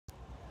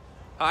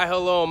Hi,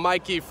 hello,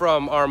 Mikey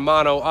from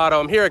Armanno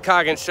Auto. I'm here at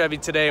Coggin Chevy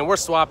today, and we're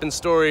swapping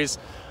stories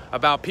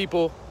about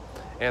people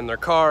and their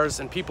cars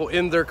and people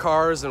in their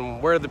cars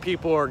and where the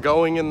people are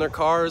going in their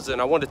cars.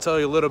 And I want to tell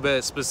you a little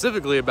bit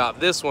specifically about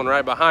this one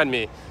right behind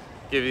me.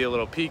 Give you a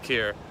little peek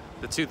here.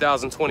 The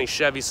 2020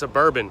 Chevy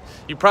Suburban.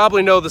 You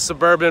probably know the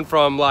Suburban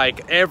from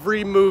like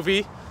every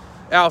movie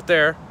out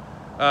there.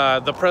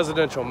 The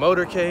presidential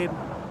motorcade,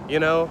 you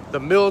know, the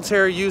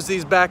military used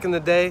these back in the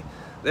day.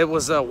 It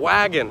was a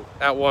wagon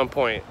at one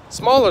point,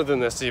 smaller than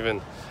this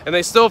even, and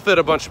they still fit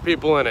a bunch of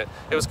people in it.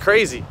 It was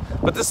crazy.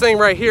 But this thing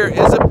right here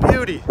is a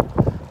beauty.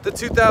 The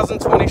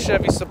 2020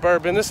 Chevy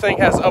Suburban. This thing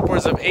has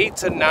upwards of 8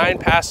 to 9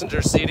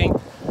 passenger seating.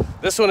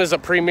 This one is a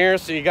Premier,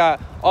 so you got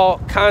all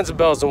kinds of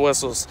bells and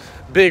whistles.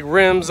 Big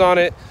rims on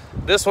it.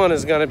 This one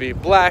is gonna be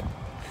blacked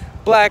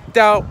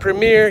out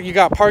Premier. You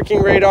got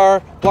parking radar,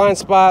 blind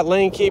spot,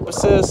 lane keep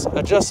assist,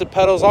 adjusted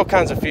pedals, all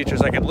kinds of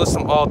features. I could list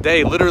them all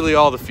day, literally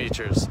all the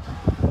features.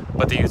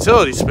 But the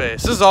utility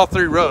space, this is all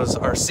 3 rows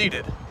are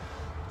seated.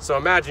 So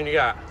imagine you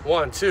got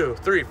 1, 2,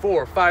 3,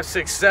 4, 5,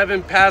 6,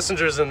 7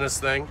 passengers in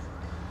this thing.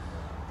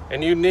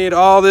 And you need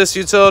all this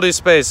utility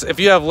space. If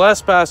you have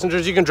less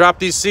passengers, you can drop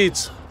these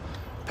seats.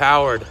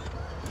 Powered.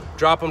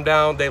 Drop them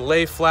down, they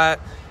lay flat.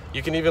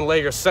 You can even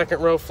lay your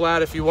second row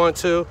flat if you want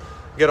to.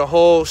 Get a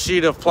whole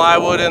sheet of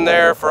plywood in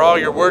there for all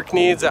your work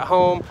needs at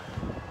home.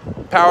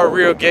 Power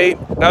rear gate.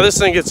 Now this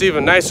thing gets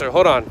even nicer.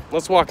 Hold on,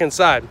 let's walk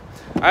inside.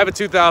 I have a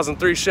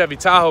 2003 Chevy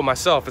Tahoe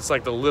myself. It's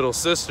like the little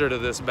sister to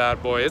this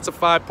bad boy. It's a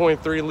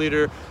 5.3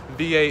 liter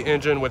V8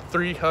 engine with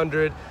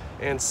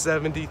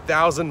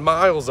 370,000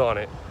 miles on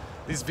it.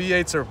 These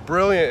V8s are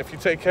brilliant. If you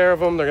take care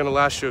of them, they're gonna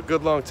last you a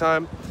good long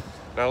time.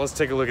 Now let's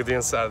take a look at the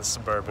inside of the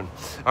Suburban.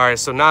 All right,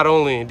 so not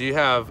only do you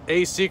have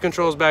AC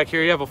controls back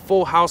here, you have a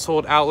full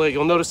household outlet.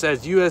 You'll notice it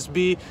has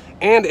USB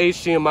and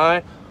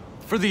HDMI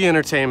for the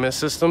entertainment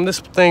system.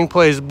 This thing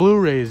plays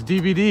Blu-rays,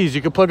 DVDs.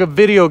 You can plug a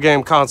video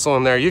game console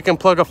in there. You can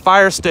plug a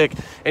Fire Stick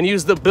and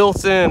use the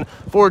built-in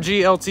 4G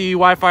LTE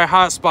Wi-Fi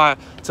hotspot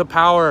to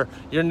power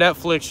your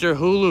Netflix, your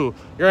Hulu,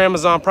 your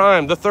Amazon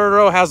Prime. The third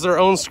row has their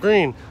own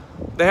screen.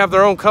 They have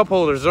their own cup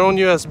holders, their own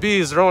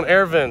USBs, their own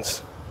air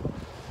vents.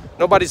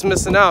 Nobody's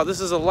missing out.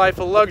 This is a life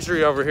of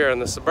luxury over here in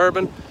the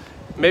Suburban.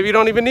 Maybe you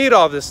don't even need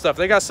all this stuff.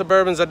 They got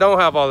Suburbans that don't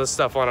have all this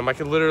stuff on them. I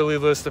could literally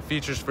list the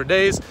features for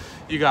days.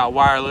 You got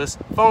wireless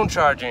phone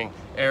charging,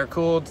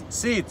 air-cooled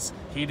seats,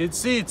 heated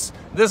seats.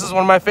 This is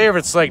one of my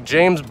favorites, like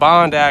James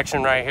Bond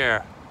action right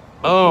here.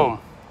 Boom.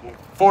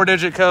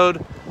 4-digit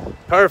code.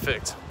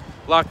 Perfect.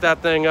 Lock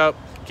that thing up.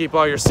 Keep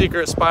all your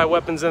secret spy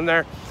weapons in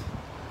there.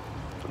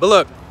 But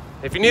look,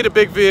 if you need a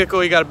big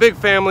vehicle, you got a big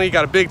family, you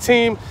got a big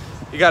team,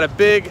 you got a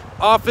big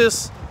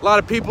office, a lot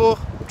of people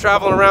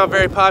traveling around,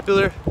 very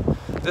popular.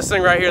 This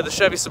thing right here, the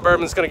Chevy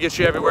Suburban, is gonna get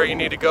you everywhere you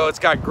need to go. It's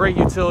got great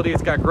utility,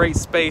 it's got great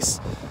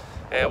space,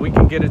 and we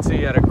can get it to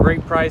you at a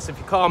great price. If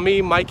you call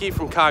me, Mikey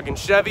from Coggin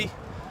Chevy,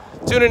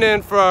 tuning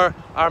in for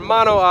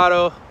Armanno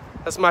Auto.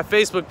 That's my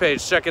Facebook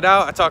page, check it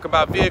out. I talk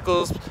about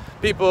vehicles,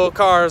 people,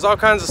 cars, all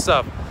kinds of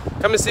stuff.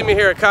 Come and see me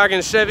here at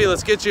Coggin Chevy.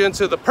 Let's get you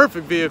into the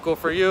perfect vehicle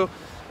for you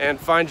and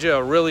find you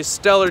a really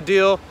stellar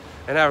deal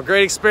and have a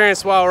great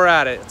experience while we're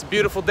at it. It's a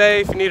beautiful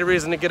day. If you need a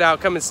reason to get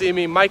out, come and see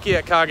me, Mikey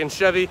at Coggin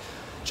Chevy,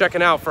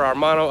 checking out for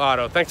Armanno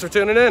Auto. Thanks for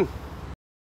tuning in.